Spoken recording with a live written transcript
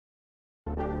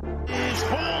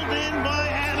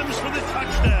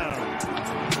touchdown.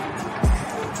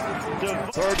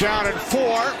 Third down and 4.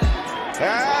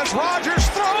 As Rodgers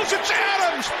throws, it's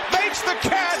Adams, makes the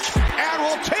catch, and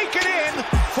will take it in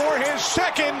for his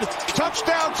second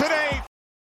touchdown today.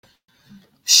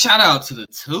 Shout out to the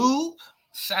tube.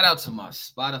 Shout out to my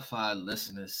Spotify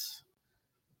listeners.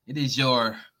 It is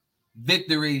your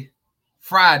Victory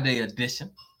Friday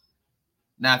edition.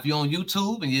 Now, if you're on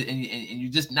YouTube and you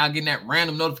just now getting that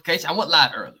random notification, I went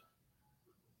live early.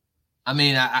 I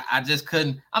mean, I just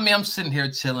couldn't. I mean, I'm sitting here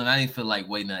chilling. I didn't feel like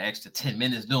waiting an extra 10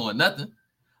 minutes doing nothing.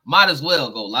 Might as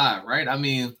well go live, right? I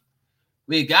mean,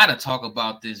 we got to talk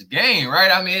about this game,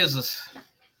 right? I mean, it's a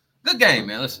good game,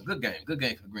 man. Listen, good game. Good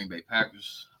game for the Green Bay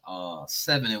Packers.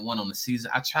 7-1 on the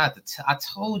season. I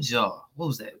told y'all, what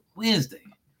was that? Wednesday.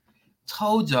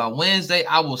 Told y'all Wednesday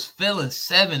I was feeling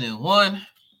 7-1.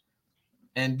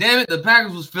 And damn it, the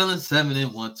Packers was feeling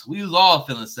 7-1 too. We was all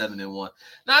feeling 7-1.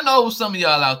 Now I know some of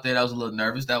y'all out there that was a little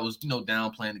nervous, that was,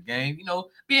 downplaying the game,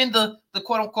 being the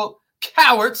quote unquote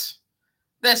cowards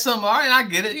that some are, and I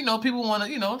get it. People want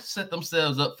to, set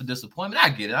themselves up for disappointment. I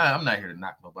get it. I'm not here to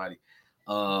knock nobody.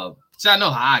 But y'all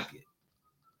know how I get.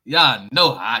 Y'all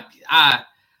know how I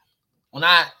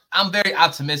get. I'm very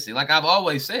optimistic. Like I've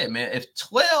always said, man, if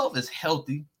 12 is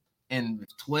healthy and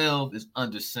if 12 is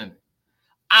under center,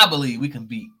 I believe we can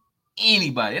beat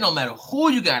anybody. It don't matter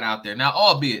who you got out there. Now,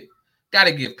 albeit, got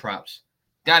to give props.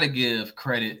 Got to give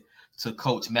credit to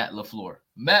Coach Matt LaFleur.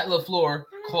 Matt LaFleur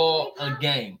called a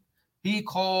game. He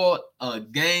called a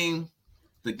game.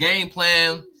 The game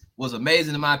plan was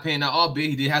amazing in my opinion. Now, albeit,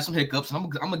 he did have some hiccups. And I'm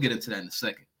going to get into that in a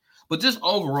second. But just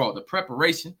overall, the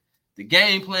preparation, the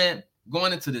game plan,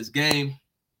 going into this game.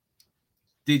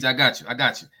 DJ, I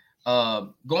got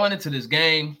you. Going into this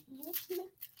game,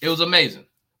 it was amazing.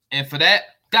 And for that,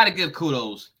 got to give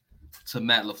kudos to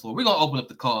Matt LaFleur. We're going to open up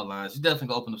the call lines. You're definitely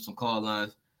going to open up some call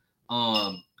lines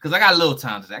because I got a little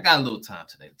time today.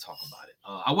 To talk about it.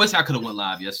 I wish I could have went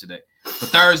live yesterday. But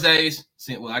Thursdays,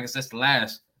 I guess that's the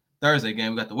last Thursday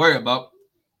game we got to worry about.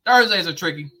 Thursdays are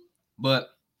tricky, but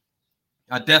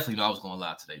I definitely know I was going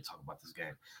live today to talk about this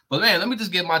game. But, man, let me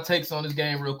just get my takes on this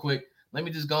game real quick. Let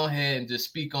me just go ahead and just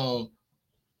speak on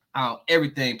how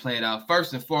everything played out.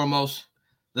 First and foremost,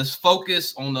 let's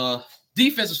focus on the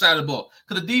defensive side of the ball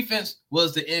because the defense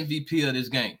was the MVP of this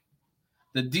game.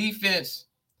 The defense,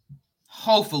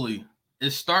 hopefully,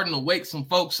 is starting to wake some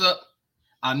folks up.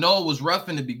 I know it was rough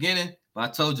in the beginning, but I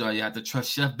told y'all you have to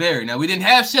trust Chef Barry. Now, we didn't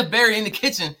have Chef Barry in the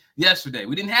kitchen yesterday.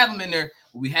 We didn't have him in there,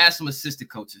 but we had some assistant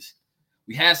coaches.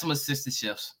 We had some assistant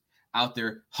chefs out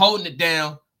there holding it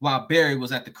down while Barry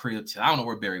was at the crib. I don't know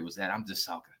where Barry was at. I'm just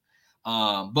talking.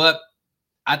 But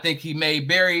I think he made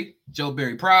Joe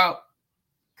Barry proud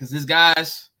because his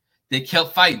guys, they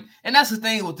kept fighting. And that's the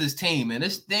thing with this team, man.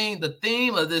 The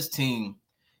theme of this team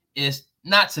is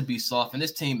not to be soft, and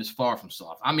this team is far from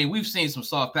soft. I mean, we've seen some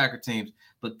soft Packer teams,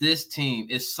 but this team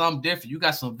is some different. You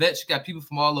got some vets, you got people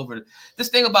from all over. This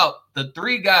thing about the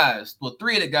three of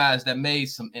the guys that made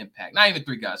some impact. Not even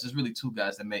three guys. There's really two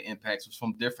guys that made impacts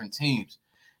from different teams.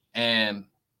 And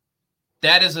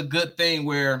that is a good thing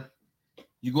where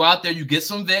you go out there, you get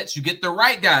some vets, you get the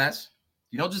right guys.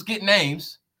 You don't just get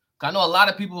names. I know a lot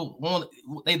of people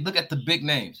they look at the big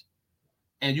names.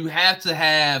 And you have to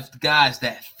have guys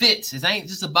that fits. It ain't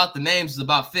just about the names, it's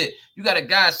about fit. You got a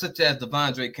guy such as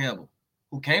Devondre Campbell,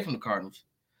 who came from the Cardinals.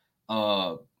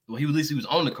 At least he was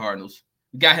on the Cardinals.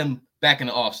 We got him back in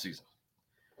the offseason.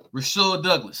 Rasul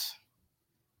Douglas,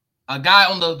 a guy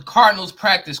on the Cardinals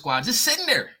practice squad, just sitting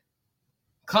there.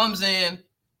 Comes in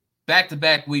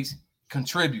back-to-back weeks,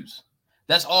 contributes.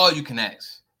 That's all you can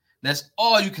ask.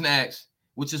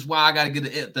 Which is why I got to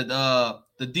get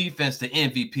the defense the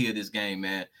MVP of this game,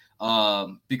 man.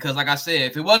 Because, like I said,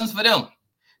 if it wasn't for them,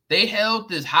 they held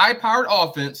this high-powered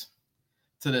offense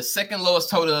to the second lowest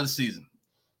total of the season.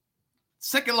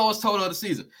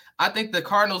 I think the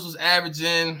Cardinals was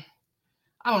averaging,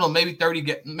 I don't know, maybe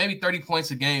 30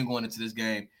 points a game going into this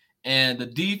game. And the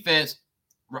defense,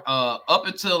 up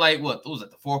until what was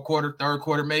it, the fourth quarter, third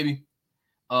quarter maybe,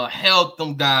 held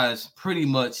them guys pretty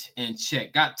much in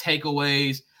check. Got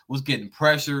takeaways, was getting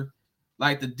pressure.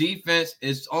 Like the defense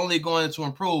is only going to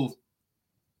improve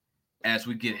as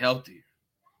we get healthier,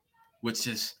 which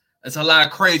is it's a lot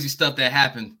of crazy stuff that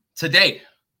happened today.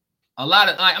 A lot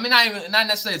of not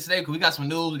necessarily today because we got some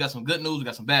news, we got some good news, we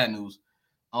got some bad news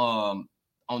on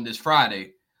this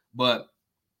Friday. But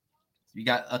you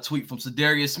got a tweet from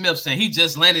Sedarius Smith saying he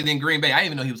just landed in Green Bay. I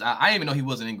didn't even know he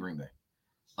wasn't in Green Bay.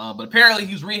 But apparently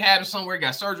he was rehabbing somewhere,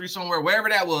 got surgery somewhere, wherever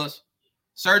that was.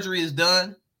 Surgery is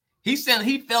done. He said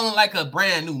he feeling like a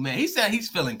brand new man. He said he's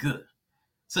feeling good.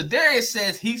 Darius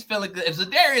says he's feeling good. If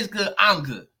Zadarius is good, I'm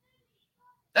good.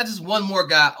 That's just one more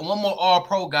guy, one more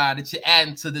all-pro guy that you're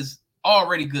adding to this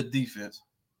already good defense.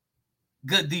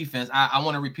 Good defense. I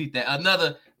want to repeat that.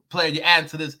 Another player you're adding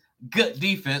to this good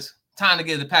defense. Time to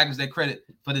give the Packers their credit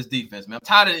for this defense, man. I'm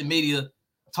tired of the media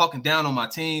talking down on my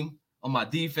team, on my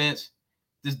defense,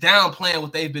 just downplaying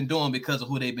what they've been doing because of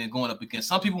who they've been going up against.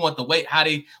 Some people want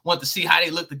to see how they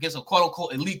looked against a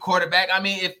quote-unquote elite quarterback. I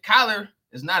mean, if Kyler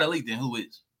is not elite, then who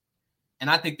is? And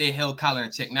I think they held Kyler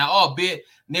in check. Now, albeit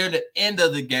near the end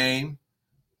of the game,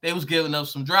 they was giving up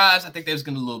some drives. I think they was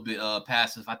getting a little bit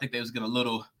passive. I think they was getting a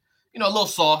little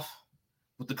soft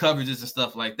with the coverages and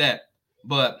stuff like that.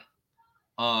 But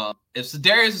if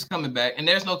Zadarius is coming back, and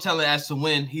there's no telling as to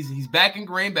when he's back in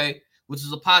Green Bay, which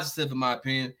is a positive in my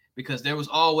opinion, because there was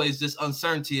always this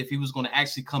uncertainty if he was going to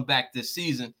actually come back this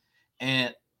season.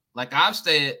 And like I've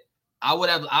said, I would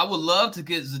love to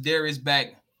get Zadarius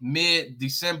back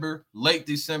mid-December, late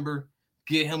December,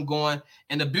 get him going.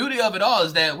 And the beauty of it all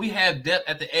is that we have depth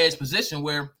at the edge position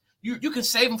where you can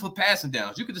save him for passing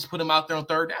downs. You can just put him out there on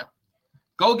third down.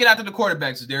 Go get after the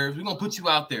quarterbacks, Zadarius. We're going to put you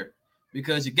out there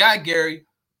because you got Gary,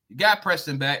 you got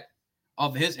Preston back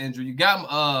off of his injury. You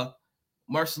got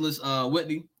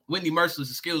Whitney Merciless,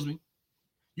 excuse me.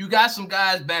 You got some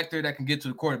guys back there that can get to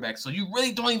the quarterback. So you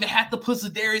really don't even have to put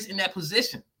Zadarius in that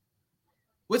position,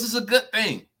 which is a good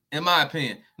thing, in my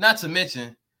opinion. Not to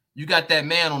mention, you got that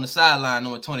man on the sideline,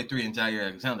 number 23, in Jair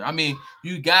Alexander. I mean,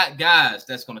 you got guys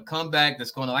that's going to come back,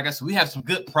 that's going to, like I said, we have some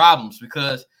good problems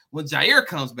because when Jair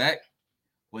comes back,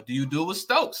 what do you do with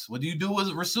Stokes? What do you do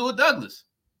with Rasul Douglas?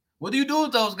 What do you do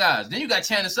with those guys? Then you got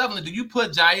Chandler Sutherland. Do you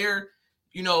put Jair,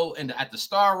 at the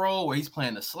star role where he's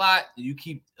playing the slot? Do you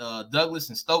keep Douglas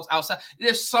and Stokes outside?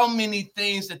 There's so many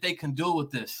things that they can do with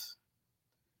this.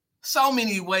 So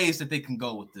many ways that they can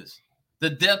go with this. The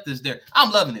depth is there.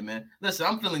 I'm loving it, man. Listen,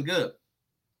 I'm feeling good.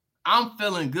 But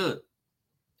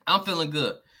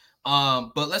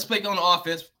let's speak on the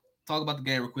offense. Talk about the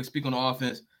game real quick. Speak on the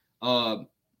offense.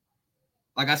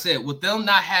 Like I said, with them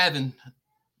not having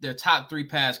their top three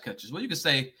pass catchers, well, you could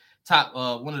say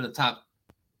one of the top,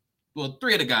 well,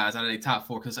 three of the guys out of the top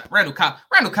four, because Randall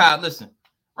Cobb, listen,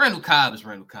 Randall Cobb is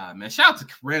Randall Cobb, man. Shout out to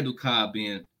Randall Cobb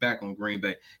being back on Green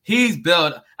Bay. He's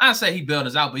bailed, I say he bailed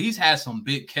us out, but he's had some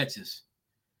big catches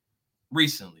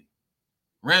recently.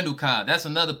 Randall Cobb, that's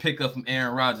another pickup from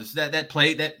Aaron Rodgers. That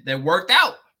played, that worked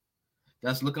out.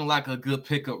 That's looking like a good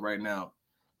pickup right now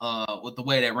with the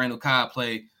way that Randall Cobb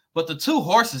played. But the two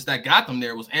horses that got them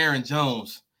there was Aaron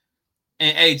Jones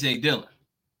and A.J. Dillon,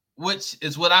 which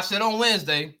is what I said on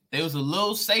Wednesday. They was a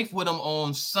little safe with them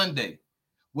on Sunday,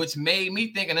 which made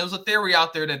me think, and there was a theory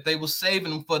out there that they were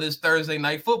saving them for this Thursday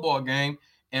night football game.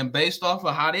 And based off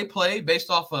of how they played, based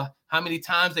off of how many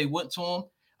times they went to them,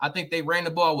 I think they ran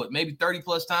the ball, maybe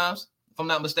 30-plus times, if I'm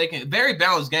not mistaken. Very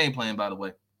balanced game plan, by the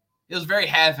way. It was very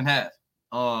half and half.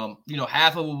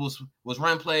 Half of it was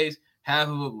run plays, half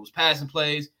of it was passing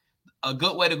plays. A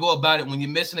good way to go about it when you're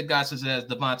missing a guy such as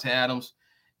Devontae Adams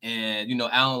and,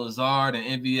 Alan Lazard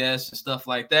and MVS and stuff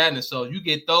like that. And so you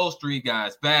get those three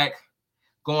guys back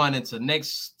going into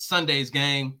next Sunday's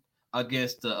game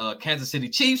against the Kansas City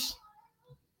Chiefs.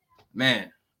 Man,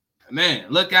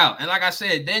 look out. And like I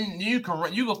said, then you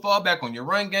can fall back on your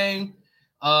run game.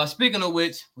 Speaking of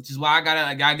which is why I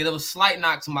gotta give a slight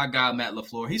knock to my guy, Matt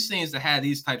LaFleur. He seems to have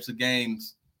these types of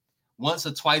games once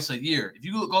or twice a year. If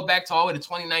you go back to all the way to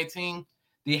 2019,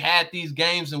 they had these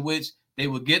games in which they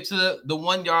would get to the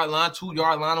 1 yard line, 2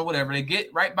 yard line, or whatever. They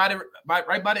get right by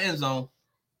the end zone,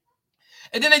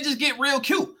 and then they just get real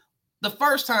cute. The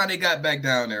first time they got back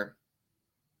down there,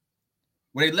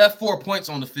 where they left 4 points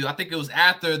on the field, I think it was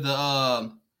after the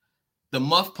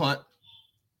muff punt.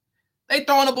 They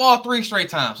throwing the ball 3 straight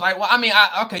times. Like, well, I mean,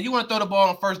 you want to throw the ball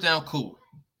on first down, cool,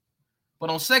 but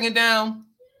on second down,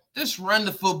 just run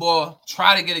the football,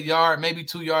 try to get a yard, maybe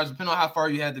 2 yards, depending on how far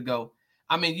you had to go.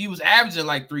 I mean, you was averaging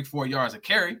like 3-4 yards a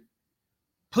carry.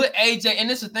 Put AJ, and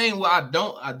this is the thing where I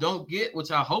don't get, which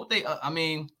I hope which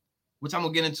I'm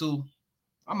gonna get into.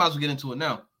 I might as well get into it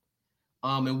now.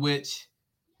 In which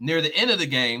near the end of the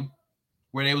game,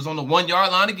 where they was on the 1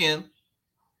 yard line again,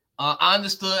 I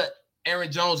understood Aaron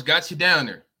Jones got you down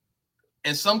there,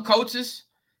 and some coaches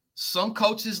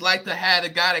like to have a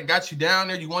guy that got you down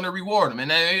there. You want to reward him. And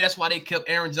maybe that's why they kept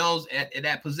Aaron Jones at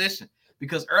that position.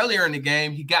 Because earlier in the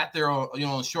game, he got there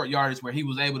on short yardage where he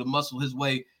was able to muscle his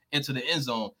way into the end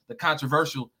zone. The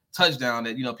controversial touchdown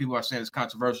that, people are saying is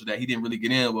controversial that he didn't really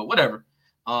get in, but whatever.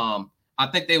 I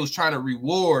think they was trying to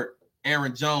reward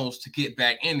Aaron Jones to get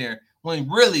back in there when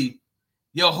really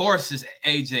your horse is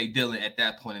A.J. Dillon at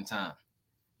that point in time.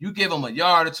 You give him a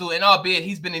yard or two, and albeit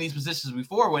he's been in these positions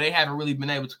before where they haven't really been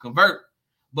able to convert,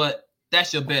 but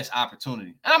that's your best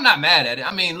opportunity. And I'm not mad at it.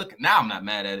 I mean, look, now I'm not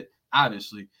mad at it,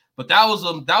 obviously. But that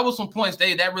was some points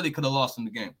that really could have lost them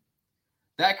the game.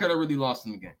 That could have really lost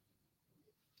them the game.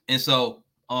 And so,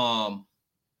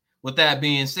 with that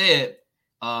being said,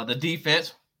 the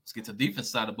defense, let's get to the defense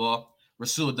side of the ball.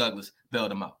 Rasul Douglas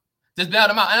bailed him out. Just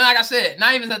bailed him out. And like I said,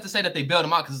 not even have to say that they bailed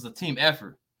him out because it's a team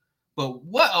effort. But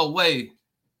what a way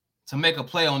to make a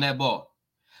play on that ball.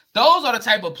 Those are the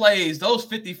type of plays, those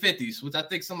 50-50s, which I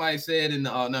think somebody said in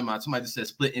the never mind, somebody just said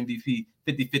split MVP,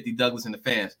 50-50 Douglas and the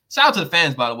fans. Shout out to the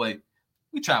fans, by the way.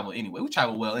 We travel anyway. We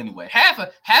travel well anyway. Half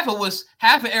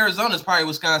of Arizona is probably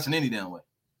Wisconsin any damn way.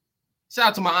 Shout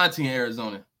out to my auntie in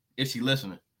Arizona if she's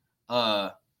listening.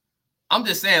 I'm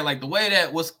just saying, like the way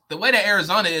that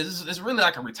Arizona is, it's really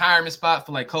like a retirement spot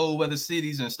for like cold weather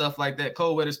cities and stuff like that,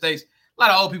 cold weather states. A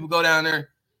lot of old people go down there,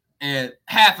 and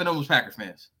half of them was Packer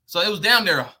fans. So it was down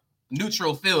there,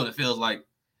 neutral field, it feels like,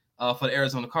 for the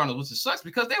Arizona Cardinals, which sucks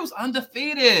because they was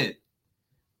undefeated.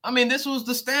 I mean, this was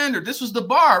the standard. This was the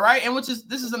bar, right? And this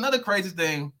is another crazy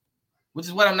thing, which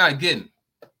is what I'm not getting,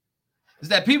 is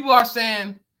that people are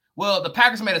saying, well, the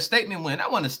Packers made a statement win.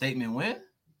 That wasn't a statement win.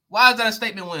 Why is that a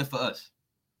statement win for us?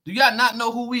 Do y'all not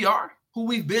know who we are, who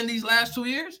we've been these last 2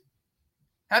 years?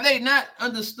 Have they not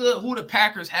understood who the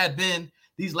Packers have been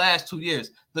these last 2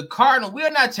 years? The Cardinals, we're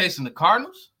not chasing the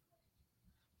Cardinals.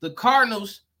 The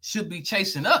Cardinals should be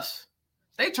chasing us.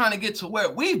 They trying to get to where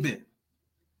we've been.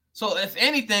 So if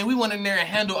anything, we went in there and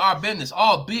handle our business,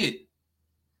 albeit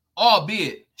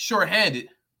shorthanded.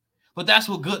 But that's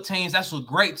what good teams, that's what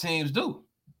great teams do.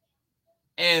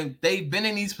 And they've been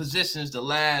in these positions the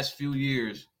last few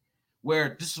years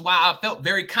where this is why I felt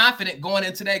very confident going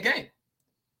into that game.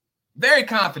 Very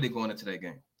confident going into that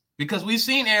game. Because we've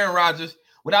seen Aaron Rodgers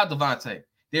without Devontae.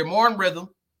 They're more in rhythm.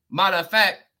 Matter of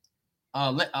fact,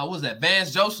 what was that?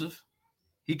 Vance Joseph,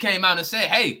 he came out and said,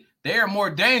 hey, they are more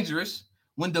dangerous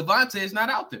when Devontae is not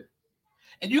out there.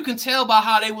 And you can tell by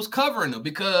how they was covering them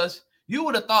because you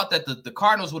would have thought that the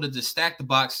Cardinals would have just stacked the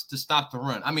box to stop the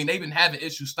run. I mean, they've been having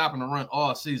issues stopping the run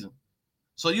all season.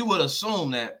 So you would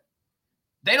assume that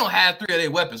they don't have three of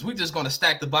their weapons. We're just going to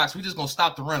stack the box. We're just going to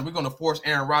stop the run. We're going to force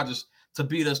Aaron Rodgers to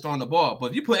beat us throwing the ball.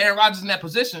 But if you put Aaron Rodgers in that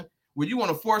position where you want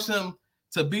to force him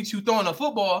to beat you throwing the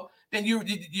football, then you're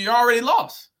already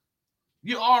lost.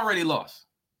 You're already lost.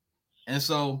 And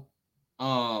so,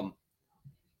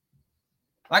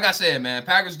 like I said, man,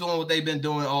 Packers doing what they've been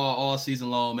doing all season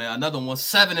long, man. Another one,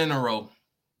 7 in a row.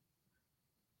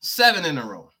 7 in a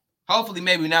row. Hopefully,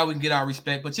 maybe now we can get our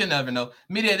respect, but you never know.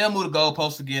 Media, they'll move the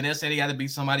goalposts again. They'll say they got to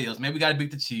beat somebody else. Maybe we got to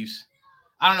beat the Chiefs.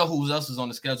 I don't know who else is on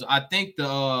the schedule. I think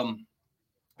and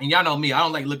y'all know me, I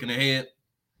don't like looking ahead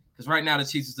because right now the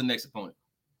Chiefs is the next opponent.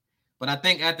 But I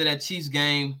think after that Chiefs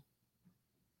game,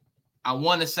 I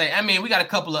want to say, I mean, we got a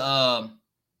couple of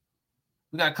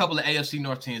AFC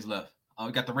North teams left.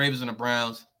 We got the Ravens and the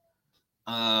Browns,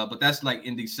 but that's like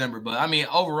in December. But I mean,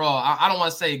 overall, I don't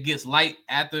want to say it gets light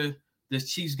after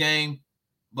this Chiefs game,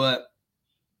 but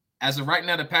as of right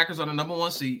now, the Packers are the number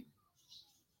 1 seed,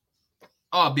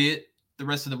 albeit the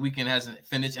rest of the weekend hasn't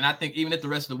finished. And I think even if the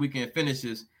rest of the weekend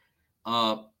finishes,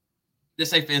 let's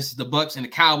say for instance the Bucs and the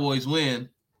Cowboys win,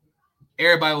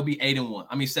 everybody will be 8-1.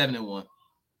 I mean 7-1.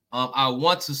 I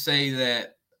want to say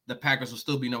that the Packers will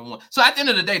still be number 1. So at the end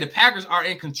of the day, the Packers are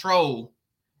in control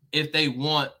if they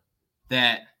want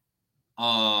that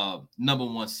number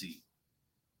 1 seed.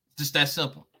 Just that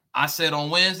simple. I said on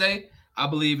Wednesday, I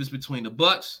believe it's between the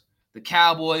Bucs, the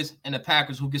Cowboys, and the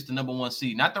Packers who gets the number 1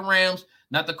 seed. Not the Rams,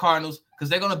 not the Cardinals, because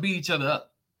they're going to beat each other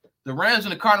up. The Rams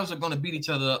and the Cardinals are going to beat each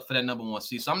other up for that number 1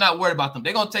 seed. So I'm not worried about them.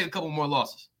 They're going to take a couple more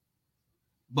losses.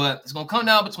 But it's going to come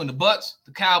down between the Bucs,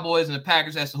 the Cowboys, and the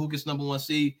Packers as to who gets number 1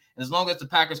 seed. And as long as the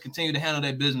Packers continue to handle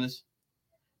their business,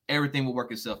 everything will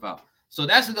work itself out. So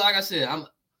that's, like I said,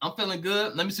 I'm feeling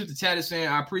good. Let me see what the chat is saying.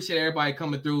 I appreciate everybody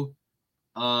coming through.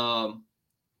 I'm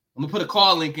going to put a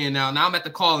call link in now. Now I'm at the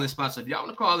call-in spot. So if y'all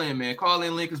want to call in, man,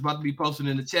 call-in link is about to be posted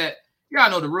in the chat.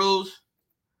 Y'all know the rules.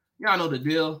 Y'all know the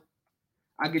deal.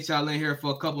 I'll get y'all in here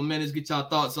for a couple minutes, get y'all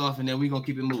thoughts off, and then we're going to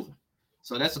keep it moving.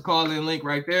 So that's a call-in link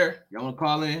right there. Y'all want to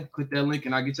call in, click that link,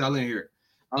 and I'll get y'all in here.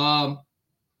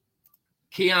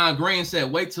 Keon Green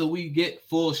said, wait till we get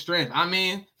full strength. I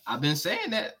mean, I've been saying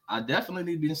that. I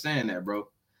definitely been saying that, bro.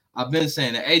 I've been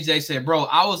saying that. AJ said, bro,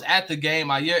 I was at the game.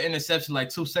 I hear interception like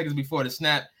 2 seconds before the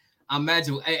snap. I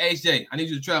imagine, hey, AJ, I need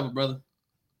you to travel, brother.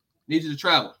 Need you to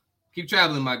travel. Keep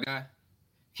traveling, my guy.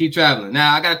 Keep traveling.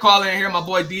 Now, I got to call in here. My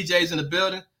boy DJ's in the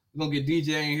building. We're going to get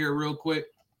DJ in here real quick.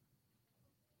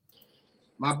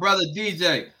 My brother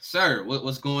DJ, sir,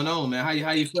 what's going on, man? How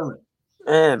you feeling?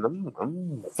 Man,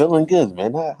 I'm feeling good,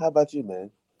 man. How about you, man?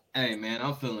 Hey, man,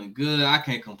 I'm feeling good. I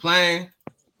can't complain.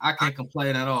 I can't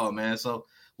complain at all, man. So,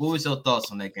 what was your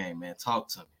thoughts on that game, man? Talk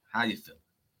to me. How you feel?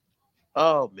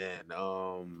 Oh man,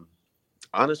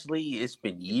 honestly, it's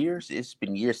been years. It's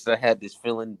been years since I had this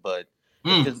feeling, but it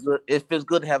Mm, feels good. It feels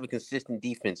good to have a consistent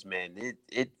defense, man.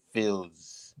 It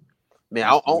feels, man.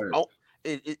 that's the word.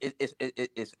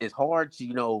 It's hard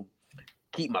to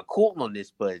keep my cool on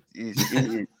this, but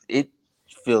it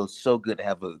feels so good to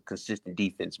have a consistent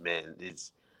defense, man.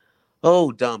 It's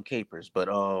dumb capers, but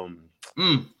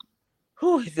Mm.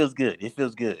 it feels good. It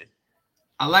feels good.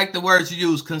 I like the words you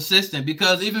use, consistent,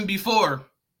 because even before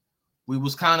we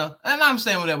was kind of, and I'm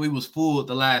saying that we was fooled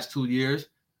the last 2 years.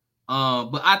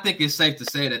 But I think it's safe to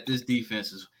say that this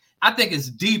defense is, I think it's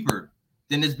deeper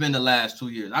than it's been the last 2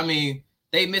 years. I mean,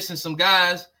 they missing some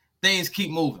guys, things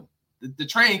keep moving. The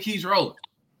train keeps rolling.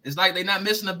 It's like they're not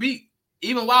missing a beat,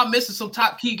 even while missing some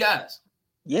top key guys.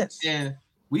 Yes. And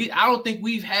I don't think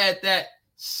we've had that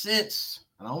since,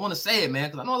 and I don't want to say it, man,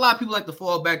 because I know a lot of people like to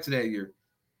fall back to that year.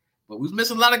 But we was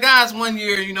missing a lot of guys one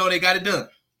year, they got it done.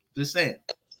 Just saying.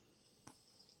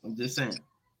 I'm just saying.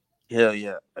 Hell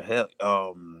yeah.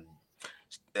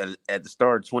 At the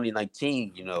start of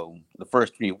 2019, the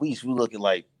first 3 weeks, we were looking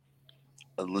like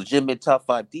a legitimate top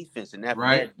 5 defense, and after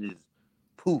Right. that, just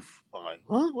poof. I'm like,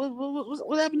 huh?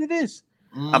 What happened to this?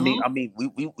 Mm-hmm.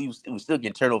 We was still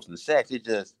getting turnovers and sacks. It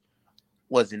just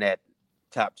wasn't at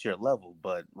top tier level.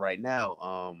 But right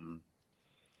now,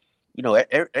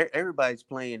 everybody's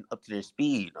playing up to their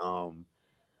speed.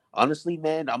 Honestly,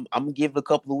 man, I'm gonna give it a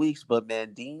couple of weeks, but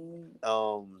man, Dean, I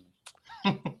don't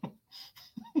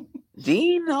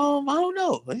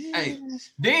know. Hey,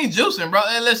 Dean juicing, bro.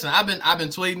 Hey, listen, I've been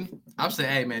tweeting. I'm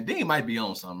saying, hey man, Dean might be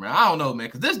on something, man. I don't know, man,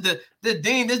 because this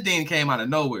Dean came out of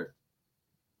nowhere.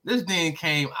 This Dean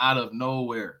came out of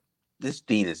nowhere. This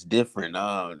Dean is different.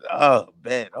 Man,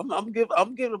 I'm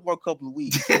giving him more a couple of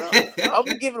weeks. I'm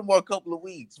giving him more a couple of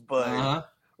weeks, but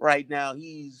right now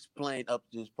he's playing up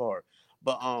to his part.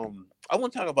 But I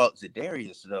want to talk about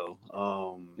Za'Darius though.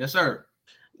 Yes, sir.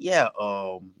 Yeah,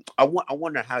 I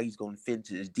wonder how he's going to fit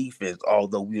into his defense.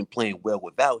 Although we've been playing well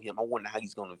without him, I wonder how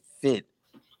he's going to fit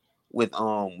with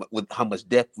how much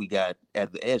depth we got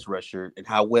at the edge rusher and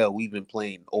how well we've been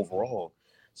playing overall.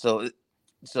 So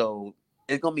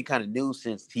it's gonna be kind of new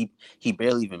since he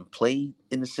barely even played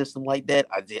in the system like that.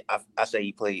 I say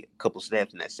he played a couple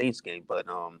snaps in that Saints game, but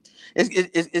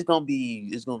it's gonna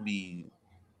be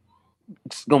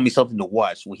something to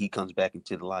watch when he comes back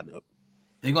into the lineup.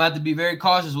 They're gonna have to be very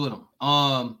cautious with him.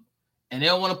 And they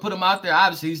don't want to put him out there.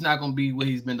 Obviously, he's not gonna be what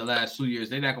he's been the last 2 years.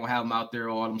 They're not gonna have him out there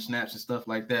all them snaps and stuff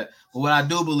like that. But what I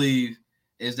do believe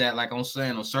is that, like I'm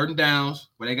saying, on certain downs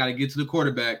where they got to get to the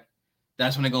quarterback,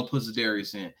 that's when they're gonna put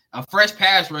Za'Darius in. A fresh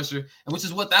pass rusher, and which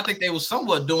is what I think they were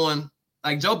somewhat doing.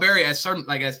 Like Joe Barry at certain,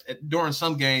 during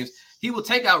some games, he will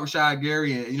take out Rashad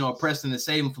Gary and Preston and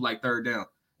save him for like third down.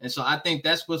 And so I think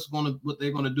that's what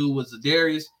they're gonna do with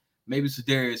Za'Darius, maybe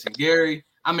Za'Darius and Gary.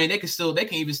 I mean, they can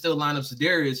even still line up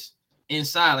Za'Darius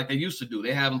inside like they used to do.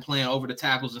 They have him playing over the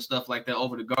tackles and stuff like that,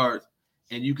 over the guards,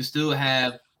 and you can still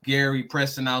have Gary,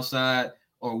 Preston outside,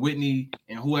 or Whitney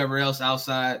and whoever else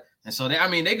outside. And so they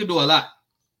could do a lot.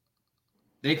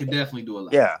 They could definitely do a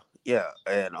lot. Yeah.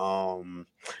 And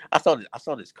I saw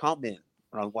this comment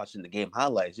when I was watching the game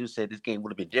highlights. You said this game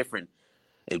would have been different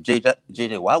if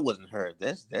JJ Watt wasn't hurt.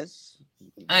 That's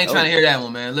I ain't trying to hear that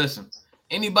one, man. Listen,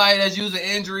 anybody that's using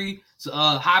injury,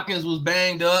 Hopkins was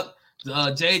banged up.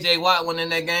 JJ Watt went in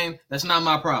that game. That's not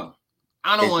my problem.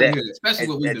 I don't want to hear it, especially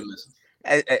what we've been missing.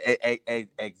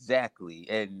 Exactly,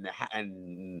 and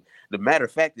the matter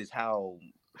of fact is how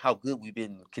good we've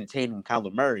been containing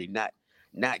Kyler Murray. Not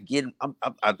getting.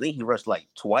 I think he rushed like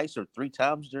twice or 3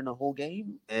 times during the whole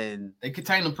game, and they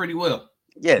contained him pretty well.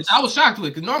 Yes, which I was shocked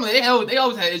with because normally they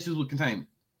always had issues with containment.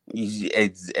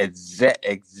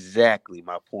 Exactly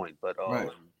my point. But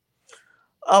right.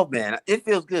 Oh man, it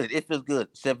feels good. It feels good.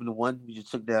 7-1. We just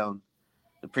took down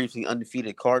the previously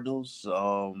undefeated Cardinals.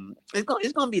 It's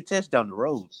gonna be a test down the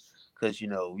road because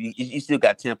you still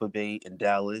got Tampa Bay and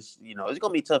Dallas. It's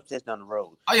gonna be a tough test down the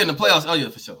road. Oh yeah, in the playoffs. Oh yeah,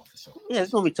 for sure. Yeah,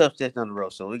 it's gonna be a tough test down the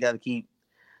road. So we got to keep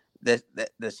the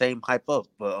same hype up.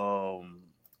 But oh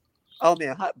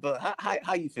man, how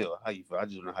you feel? How you feel? I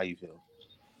just want to know how you feel.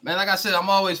 Man, like I said, I'm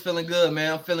always feeling good,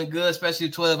 man. I'm feeling good, especially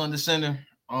 12 on the center.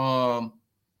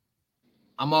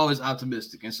 I'm always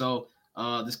optimistic, and so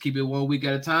let's keep it 1 week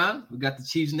at a time. We got the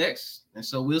Chiefs next, and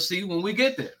so we'll see when we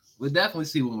get there. We'll definitely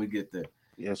see when we get there.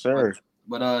 Yes, sir.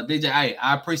 But DJ,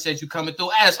 I appreciate you coming through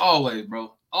as always,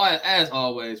 bro. as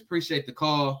always, appreciate the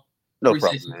call. No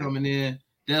Appreciate problem, you coming in.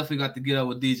 Definitely got to get up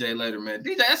with DJ later, man.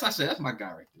 DJ, as I said, that's my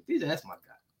guy right there. DJ, that's my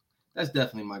guy. That's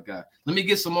definitely my guy. Let me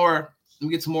get some more. Let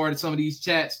me get some more of some of these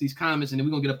chats, these comments, and then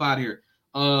we're gonna get up out of here.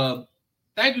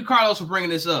 Thank you, Carlos, for bringing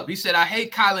this up. He said, I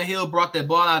hate Kylan Hill brought that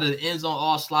ball out of the end zone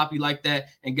all sloppy like that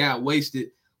and got wasted.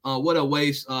 What a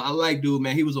waste. I like dude,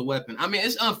 man. He was a weapon. I mean,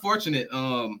 it's unfortunate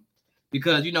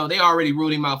because, you know, they already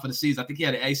ruled him out for the season. I think he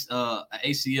had an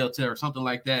ACL tear or something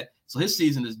like that. So his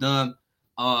season is done.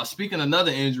 Speaking of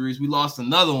other injuries, we lost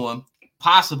another one,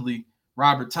 possibly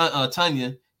Robert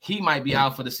Tonyan. He might be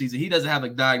out for the season. He doesn't have a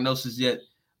diagnosis yet,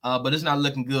 but it's not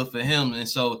looking good for him. And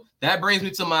so that brings me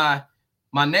to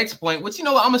my next point, which, you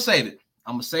know what, I'm going to save it.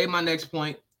 I'm going to save my next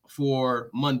point for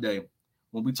Monday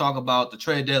when we talk about the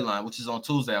trade deadline, which is on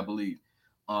Tuesday, I believe.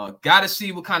 Got to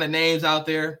see what kind of names out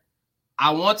there. I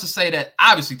want to say that,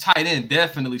 obviously, tight end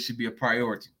definitely should be a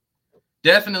priority.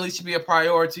 Definitely should be a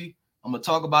priority. I'm going to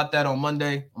talk about that on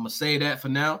Monday. I'm going to say that for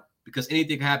now because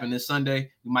anything can happen this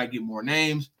Sunday. We might get more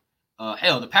names.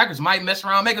 Hell, the Packers might mess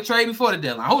around, make a trade before the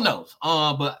deadline. Who knows?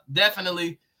 But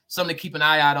definitely something to keep an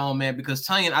eye out on, man, because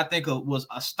Tonyan, I think, was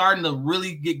starting to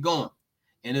really get going.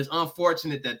 And it's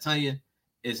unfortunate that Tonyan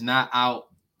is not out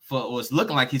or it's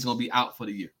looking like he's going to be out for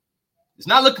the year. It's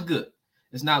not looking good.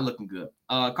 It's not looking good.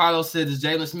 Carlos said, is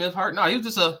Jalen Smith hurt? No, he was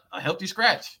just a healthy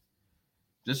scratch.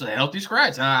 Just a healthy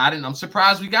scratch. I'm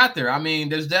surprised we got there. I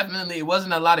mean, it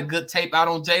wasn't a lot of good tape out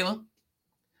on Jalen.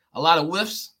 A lot of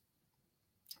whiffs.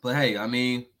 But, hey, I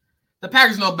mean, the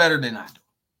Packers know better than I do.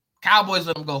 Cowboys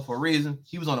let him go for a reason.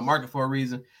 He was on the market for a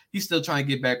reason. He's still trying to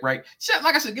get back right.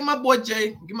 Like I said, give my boy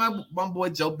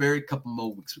Joe Barry a couple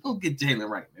more weeks. We're going to get Jalen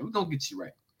right, man. We're going to get you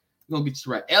right. We're going to get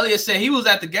you right. Elliot said he was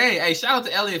at the game. Hey, shout out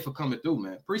to Elliot for coming through,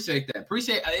 man. Appreciate that.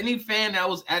 Appreciate any fan that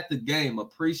was at the game.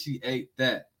 Appreciate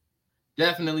that.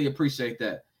 Definitely appreciate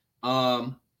that.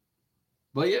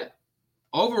 But, yeah,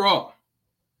 overall,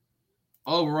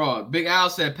 Big Al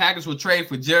said Packers will trade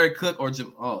for Jared Cook or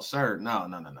Jim. Oh, sir, no.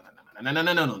 No.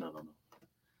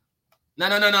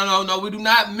 We do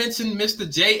not mention Mr.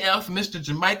 JF, Mr.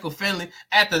 Jermichael Finley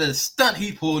after the stunt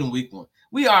he pulled in week 1.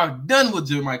 We are done with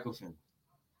Jermichael Finley.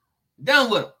 Done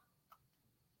with him.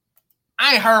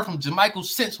 I ain't heard from Jermichael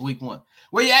since week 1.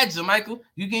 Where you at, Jermichael?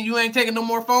 You ain't taking no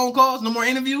more phone calls, no more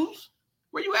interviews?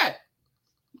 Where you at?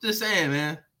 I'm just saying,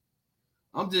 man.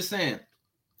 I'm just saying.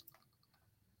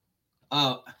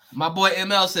 My boy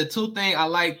ML said 2 things I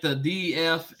like the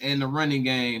DF and the running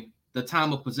game, the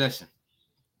time of possession.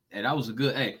 Hey, that was a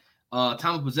good,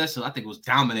 time of possession, I think it was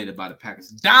dominated by the Packers.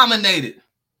 Dominated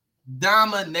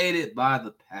by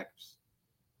the Packers.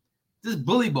 This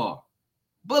bully ball.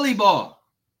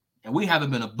 And we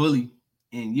haven't been a bully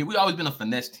in years. We always been a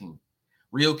finesse team.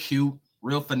 Real cute,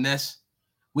 real finesse.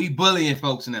 We bullying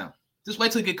folks now. Just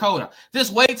wait till it get cold out.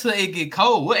 Just wait till it get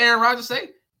cold. What Aaron Rodgers say?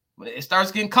 When it starts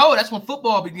getting cold, that's when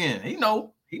football begins. He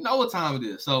know what time it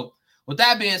is. So with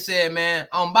that being said, man,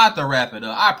 I'm about to wrap it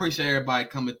up. I appreciate everybody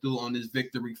coming through on this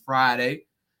Victory Friday.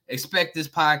 Expect this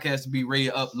podcast to be ready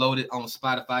uploaded on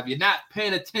Spotify. If you're not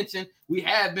paying attention, we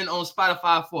have been on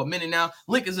Spotify for a minute now.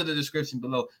 Link is in the description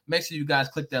below. Make sure you guys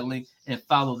click that link and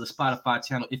follow the Spotify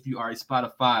channel if you are a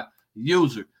Spotify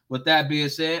user. With that being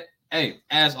said, hey,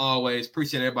 as always,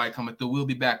 appreciate everybody coming through. We'll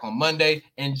be back on Monday.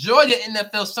 Enjoy your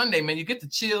NFL Sunday, man. You get to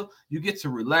chill. You get to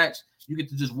relax. You get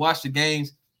to just watch the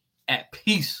games at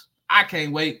peace. I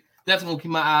can't wait. Definitely gonna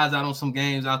keep my eyes out on some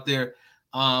games out there.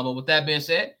 But with that being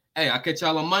said, hey, I'll catch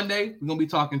y'all on Monday. We're going to be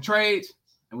talking trades.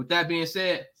 And with that being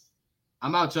said,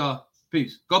 I'm out, y'all.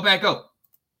 Peace. Go back up.